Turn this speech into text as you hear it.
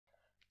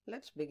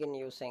Let's begin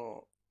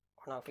using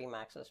one of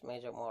Emacs's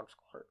major mods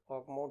called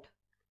org mode.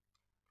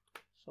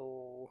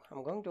 So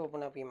I'm going to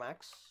open up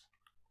Emacs,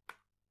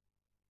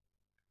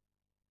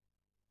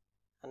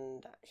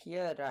 and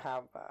here I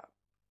have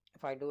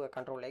if I do a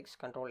Control X,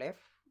 Control F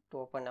to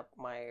open up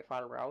my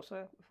file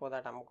browser. Before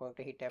that, I'm going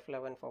to hit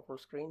F11 for full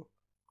screen,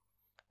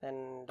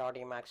 then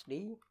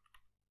 .emacsd,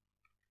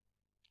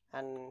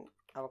 and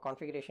our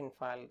configuration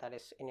file, that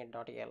is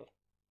init.el.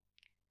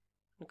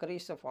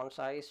 Increase the font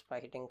size by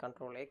hitting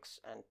Control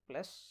X and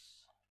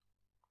plus.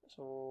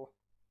 So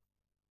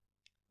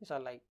these are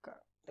like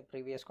the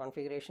previous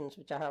configurations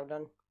which I have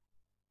done.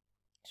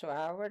 So I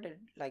have added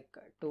like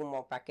two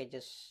more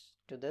packages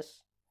to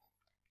this.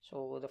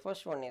 So the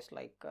first one is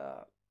like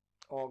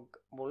org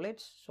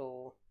bullets.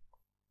 So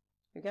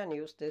you can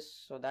use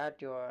this so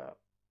that your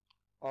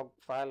org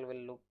file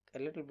will look a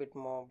little bit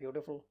more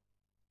beautiful.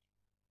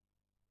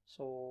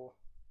 So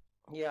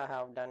here I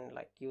have done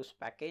like use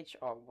package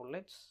org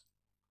bullets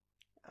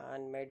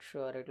and made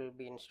sure it will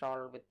be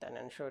installed with an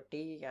ensure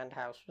T, and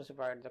have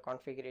specified the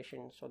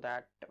configuration so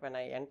that when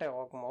I enter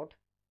org mode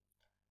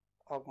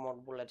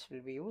bullets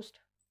will be used.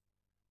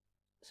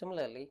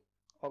 Similarly,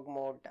 org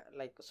mode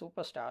like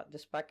superstar,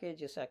 this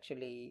package is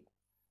actually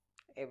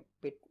a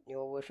bit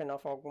newer version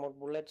of org mode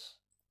bullets.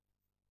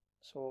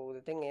 So the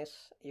thing is,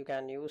 you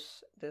can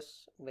use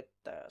this with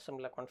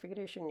similar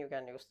configuration. You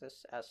can use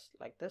this as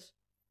like this.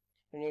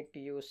 You need to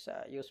use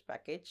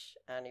package,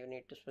 and you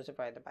need to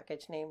specify the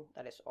package name,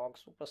 that is org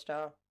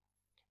superstar,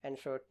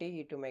 ensure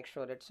T to make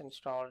sure it's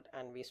installed,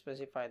 and we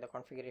specify the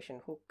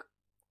configuration hook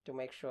to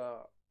make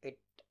sure it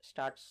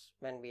starts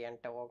when we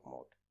enter org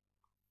mode.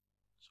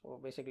 So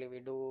basically we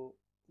do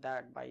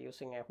that by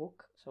using a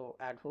hook. So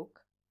add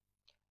hook.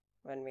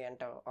 When we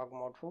enter org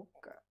mode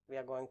hook, we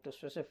are going to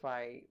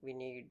specify we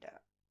need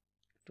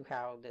to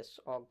have this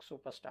org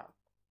superstar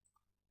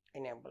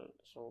enabled.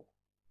 So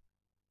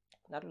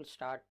that will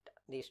start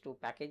these two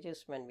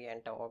packages when we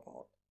enter org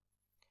mode.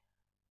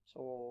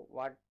 So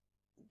what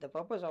the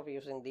purpose of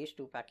using these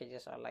two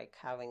packages are like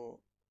having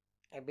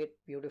a bit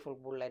beautiful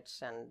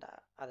bullets and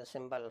other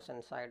symbols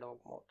inside org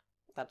mode.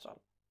 That's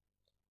all.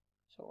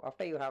 So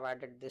after you have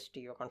added this to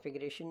your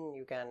configuration,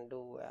 you can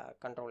do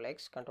Control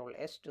X, Control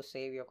S to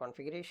save your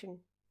configuration.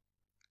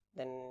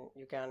 Then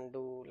you can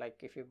do,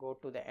 like, if you go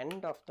to the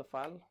end of the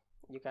file,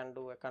 you can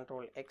do a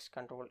Control X,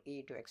 Control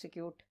E to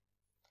execute.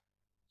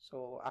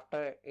 So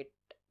after it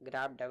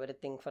grabbed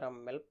everything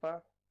from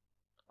melpa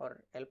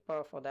or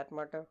helper for that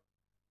matter,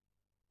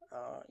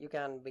 you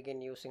can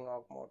begin using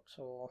org mode.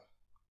 So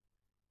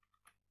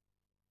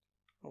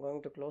I'm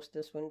going to close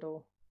this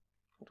window,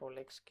 Control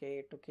X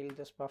K to kill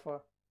this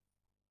buffer.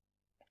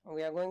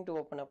 We are going to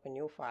open up a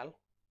new file.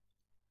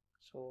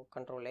 So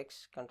Control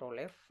X, Control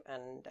F,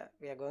 and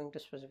we are going to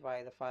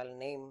specify the file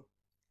name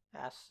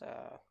as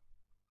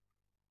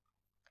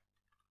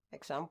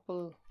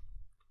example.org.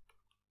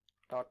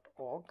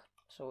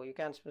 So you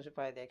can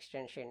specify the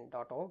extension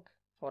 .org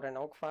for an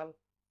org file,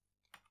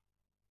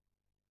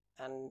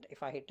 and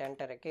if I hit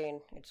enter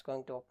again, it's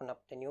going to open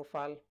up the new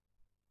file.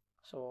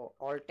 So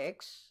Alt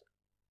X,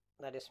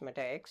 that is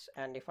meta X,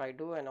 and if I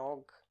do an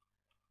org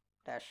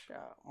dash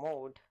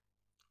mode,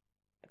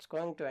 it's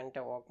going to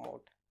enter org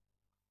mode.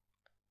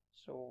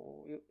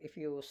 So if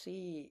you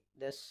see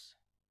this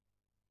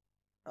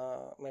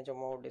major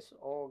mode is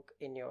org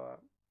in your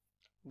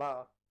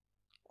bar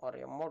or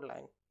your mode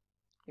line,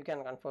 you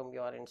can confirm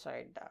you are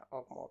inside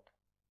org mode.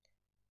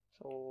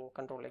 So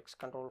Control X,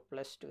 Control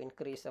plus to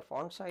increase the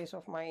font size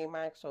of my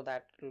Emacs so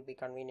that it will be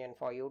convenient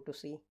for you to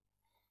see.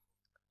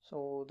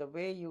 So the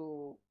way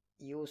you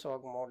use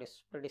org mode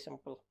is pretty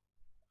simple.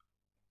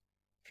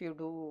 If you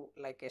do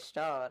like a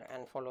star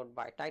and followed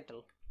by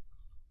title,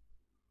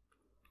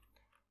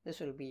 this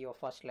will be your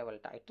first level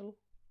title.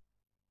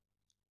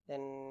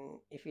 Then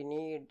if you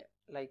need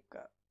like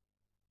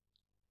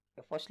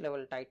a first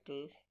level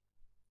title,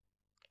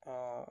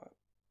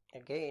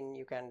 again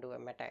you can do a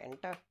meta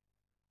enter.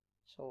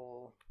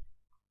 So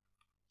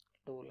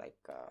do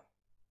like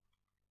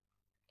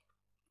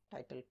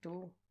title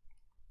 2,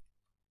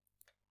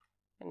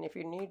 and if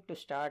you need to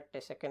start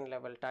a second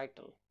level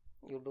title,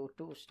 you do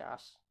 2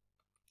 stars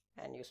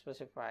and you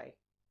specify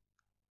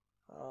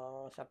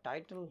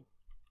subtitle.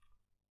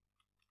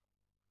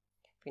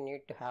 If you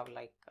need to have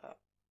like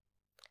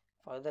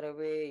further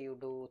away, you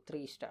do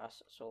 3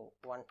 stars, so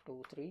 1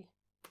 2 3,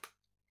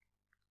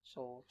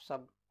 so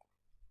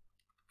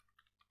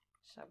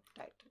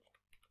subtitle,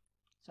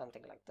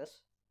 something like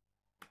this.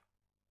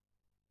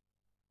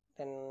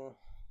 Then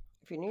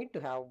if you need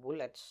to have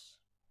bullets,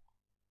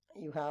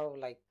 you have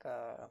like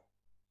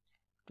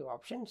 2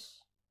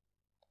 options.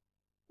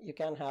 You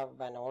can have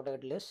an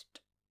ordered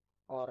list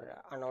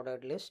or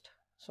unordered list.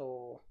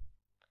 So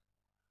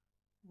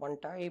one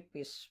type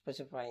is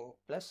specifying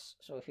plus,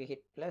 so if you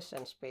hit plus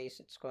and space,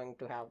 it's going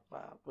to have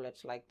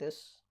bullets like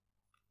this.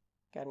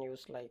 You can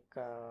use like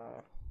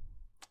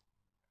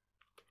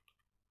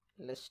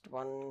list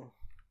 1,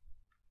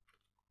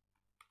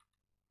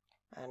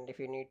 and if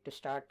you need to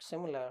start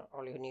similar,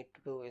 all you need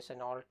to do is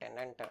an alt and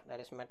enter,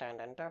 that is meta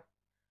and enter.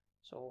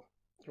 So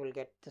you will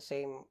get the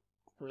same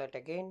bullet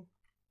again.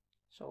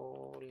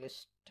 So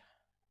list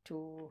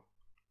 2,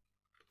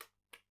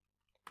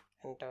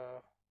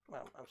 enter,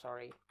 I'm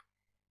sorry,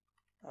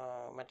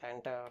 meta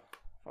enter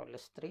for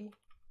list 3.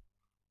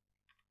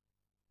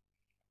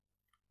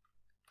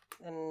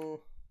 And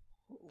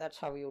that's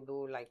how you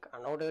do like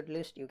unordered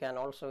list. You can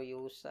also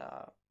use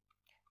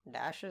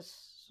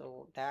dashes,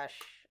 so dash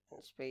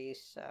and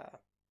space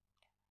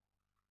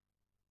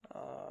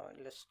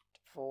list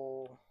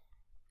 4.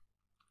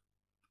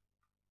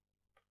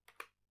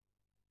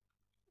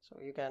 So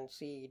you can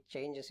see it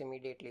changes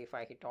immediately if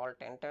I hit alt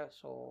enter.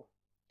 So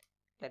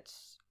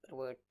let's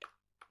revert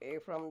away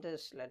from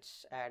this.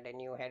 Let's add a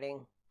new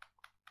heading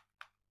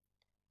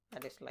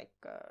that is like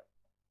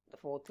the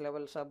 4th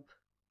level sub.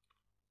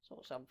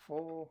 So sub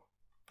 4,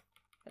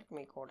 let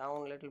me go down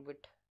a little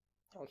bit.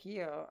 So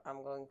here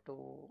I'm going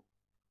to,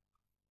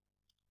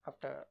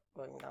 after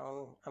going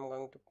down, I'm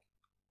going to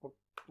put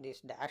these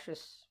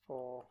dashes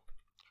for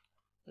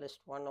list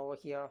 1 over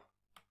here.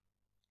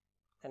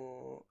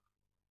 And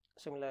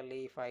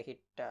similarly, if I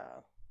hit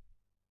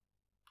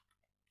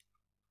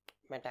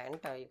meta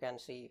enter, you can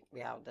see we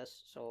have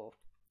this. So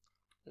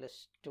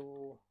list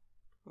 2,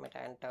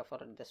 meta enter for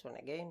this one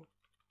again,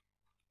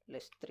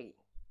 list 3.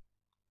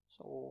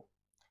 So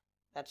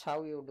that's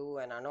how you do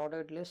an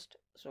unordered list.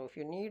 So if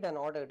you need an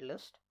ordered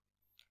list,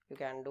 you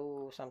can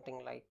do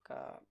something like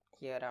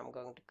here I'm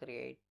going to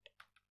create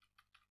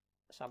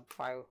sub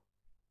 5.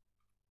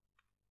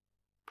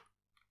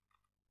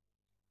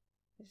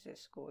 This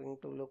is going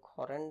to look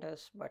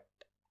horrendous, but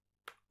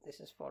this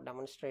is for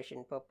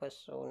demonstration purpose,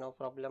 so no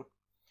problem.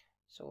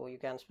 So you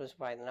can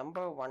specify the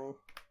number 1,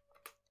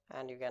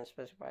 and you can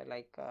specify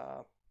like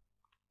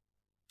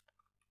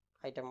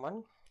item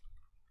 1,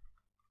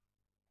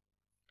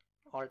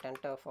 alt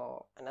enter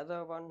for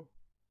another one,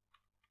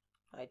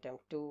 item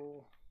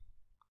 2,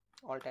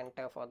 alt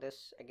enter for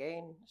this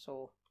again,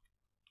 so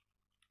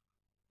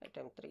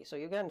item 3. So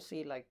you can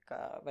see like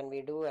when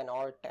we do an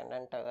alt and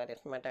enter, that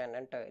is meta and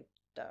enter, it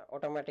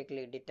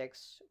automatically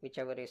detects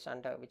whichever is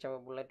under whichever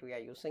bullet we are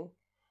using,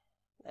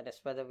 that is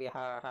whether we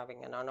are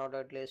having an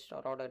unordered list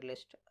or ordered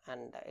list,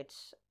 and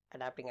it's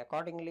adapting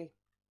accordingly.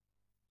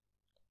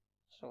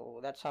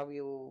 So that's how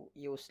you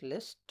use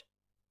list,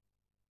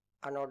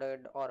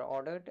 unordered or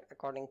ordered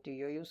according to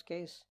your use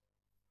case.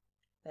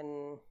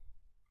 Then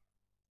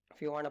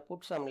if you want to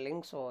put some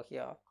links over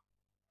here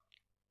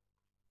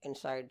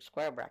inside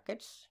square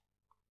brackets,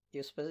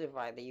 you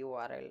specify the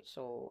URL.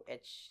 So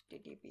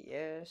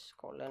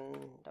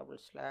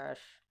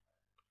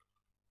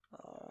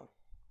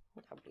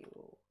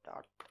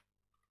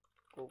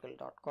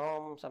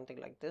https://w.google.com, something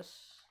like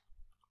this.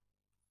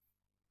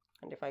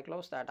 And if I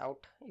close that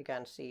out, you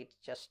can see it's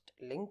just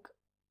link.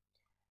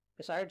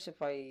 Besides,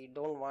 if I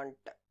don't want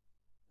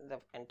the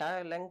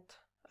entire length,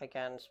 I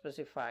can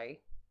specify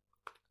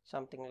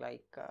something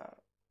like a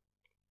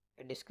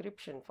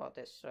description for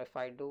this. So if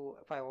I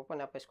open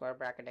up a square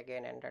bracket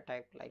again and I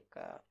type like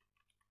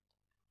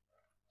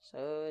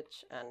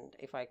search, and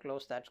if I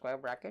close that square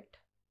bracket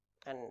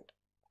and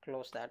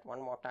close that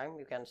one more time,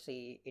 you can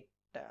see it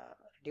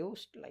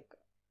reduced. Like,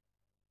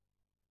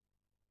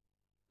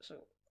 so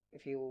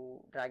if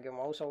you drag your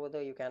mouse over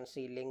there, you can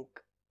see link,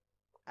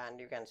 and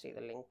you can see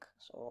the link.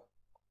 So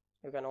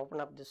you can open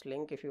up this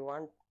link if you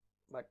want,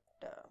 but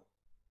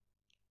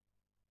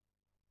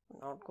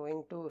not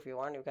going to. If you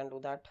want, you can do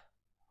that.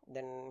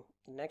 Then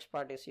the next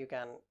part is you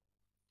can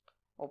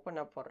open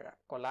up or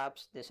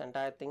collapse this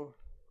entire thing.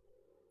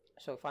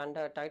 So if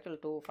under title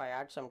 2, if I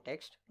add some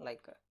text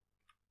like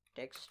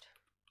text,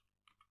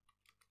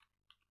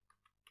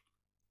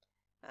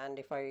 and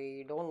if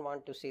I don't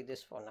want to see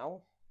this for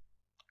now,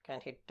 I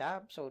can hit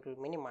tab, so it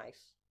will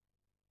minimize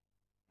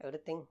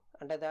everything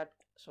under that.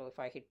 So if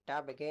I hit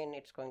tab again,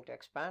 it's going to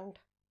expand.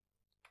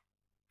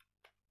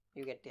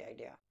 You get the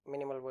idea.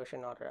 Minimal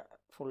version or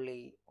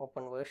fully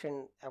open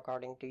version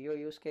according to your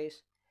use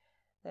case.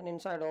 Then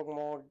inside org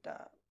mode,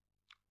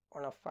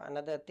 one of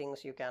another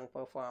things you can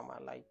perform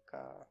are like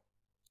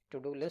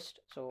to-do list.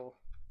 So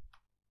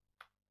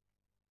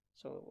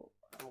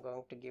I'm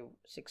going to give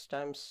 6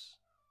 times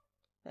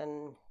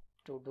and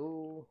to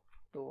do,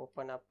 to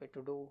open up a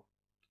to-do,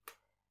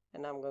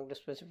 and I'm going to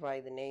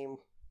specify the name.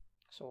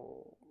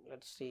 So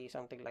let's see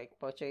something like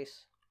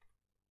purchase,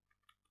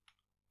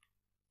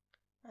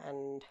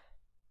 and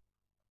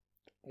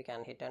we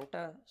can hit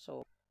enter.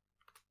 So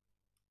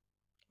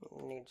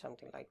we need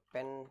something like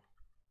pen.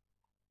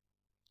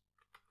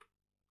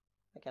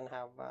 I can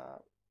have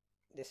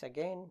this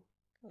again,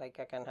 like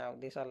I can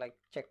have, these are like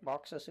check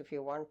boxes if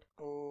you want.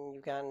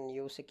 You can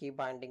use a key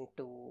binding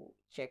to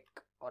check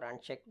or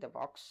uncheck the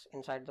box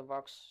inside the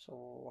box.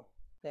 So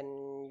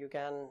then you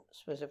can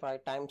specify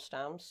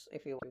timestamps.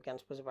 If you can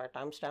specify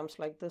timestamps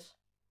like this.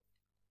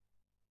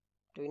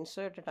 To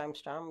insert a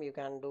timestamp, you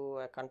can do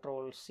a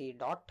control C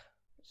dot.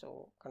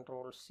 So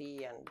control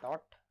C and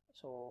dot.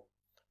 So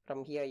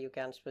from here you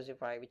can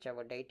specify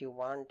whichever date you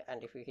want,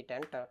 and if you hit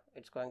enter,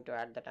 it's going to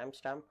add the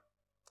timestamp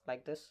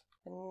like this.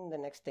 And the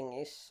next thing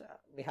is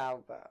we have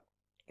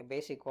a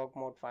basic org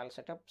mode file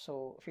setup.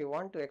 So if you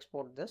want to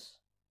export this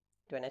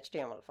to an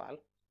HTML file,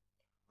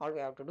 all we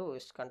have to do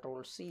is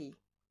Control C,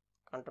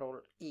 Control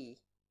E,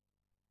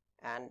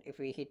 and if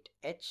we hit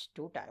H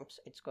 2 times,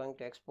 it's going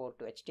to export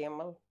to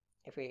HTML.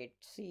 If we hit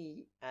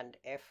C and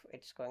F,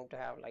 it's going to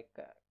have like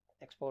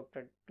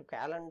exported to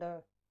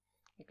calendar.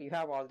 You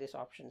have all these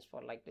options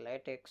for like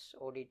latex,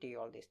 ODT,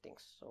 all these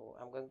things. So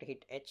I'm going to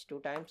hit H 2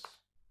 times.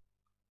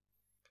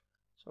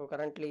 So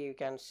currently you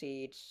can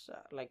see it's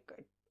like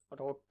it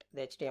wrote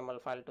the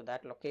HTML file to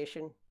that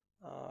location.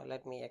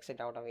 Let me exit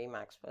out of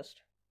Emacs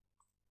first.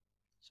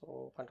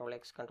 So Control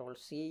X, Control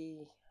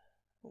C.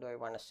 Do I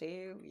want to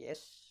save?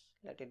 Yes,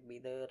 let it be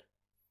there.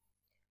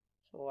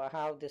 So I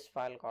have this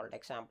file called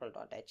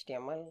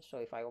example.html. So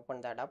if I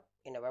open that up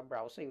in a web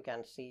browser, you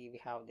can see we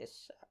have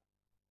this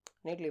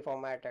neatly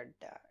formatted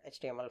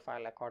HTML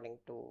file according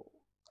to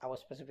our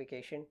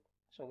specification.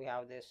 So we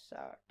have this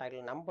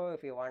title number.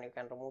 If you want, you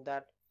can remove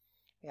that.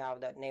 You have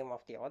the name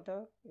of the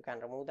author. You can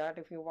remove that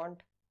if you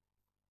want.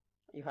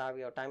 You have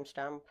your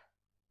timestamp.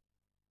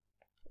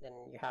 Then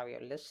you have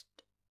your list,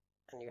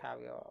 and you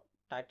have your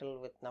title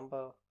with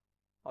number,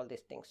 all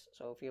these things.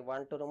 So if you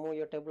want to remove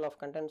your table of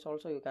contents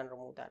also, you can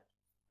remove that.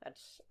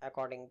 That's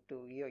according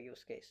to your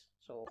use case.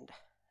 So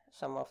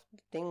some of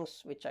the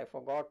things which I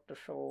forgot to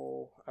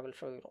show, I will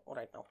show you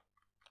right now.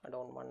 I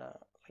don't wanna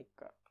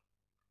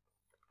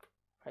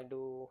like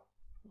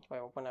if I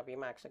open up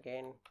Emacs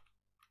again,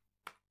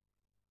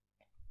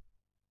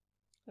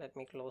 let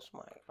me close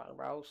my file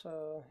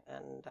browser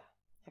and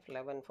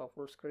F11 for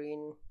full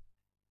screen.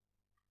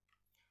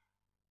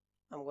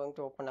 I'm going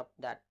to open up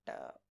that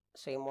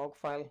same org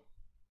file.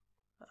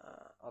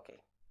 Okay,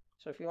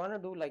 so if you want to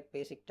do like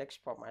basic text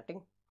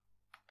formatting,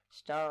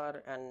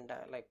 star and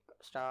like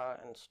star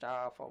and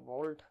star for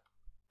bold,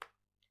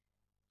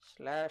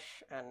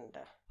 slash and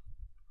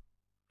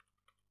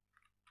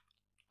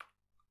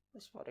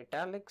this for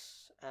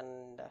italics,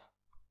 and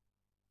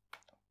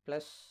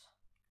plus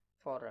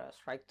for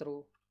strike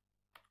through,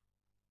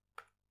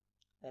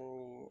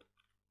 then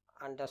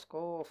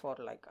underscore for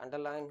like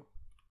underline,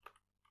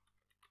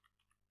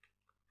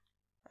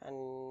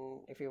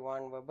 and if you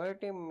want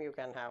verbatim, you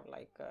can have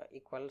like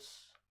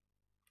equals,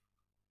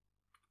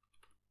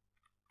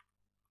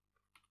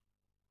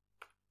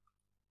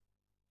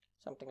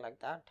 something like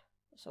that.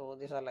 So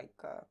these are like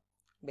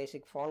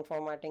basic font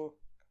formatting.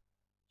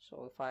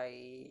 So if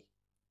I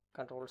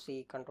Control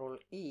C, Control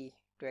E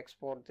to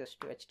export this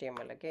to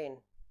HTML again,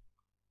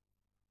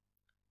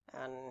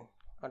 and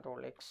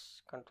Control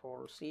X,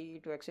 Control C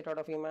to exit out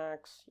of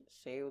Emacs,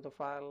 save the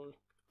file,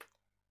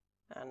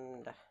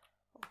 and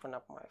open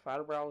up my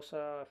file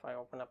browser. If I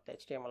open up the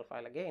HTML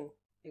file again,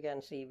 you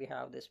can see we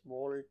have this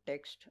bold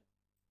text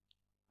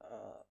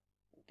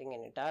thing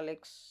in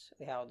italics.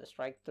 We have the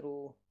strike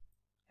through,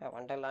 have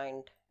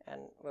underlined,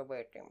 and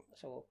verbatim.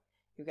 So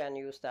you can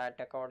use that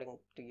according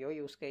to your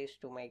use case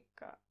to make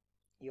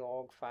your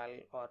org file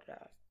or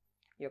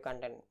your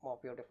content more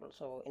beautiful.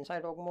 So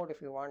inside org mode,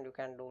 if you want, you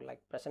can do like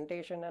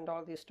presentation and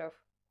all this stuff.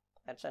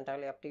 That's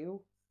entirely up to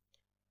you.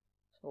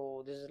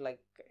 So this is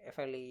like a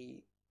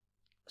fairly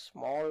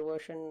small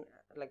version,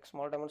 like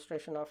small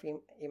demonstration of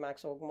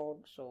Emacs org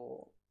mode.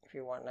 So if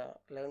you want to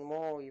learn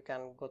more, you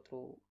can go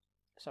through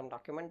some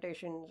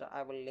documentations.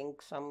 I will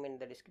link some in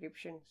the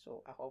description.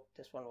 So I hope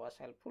this one was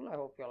helpful. I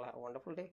hope you all have a wonderful day.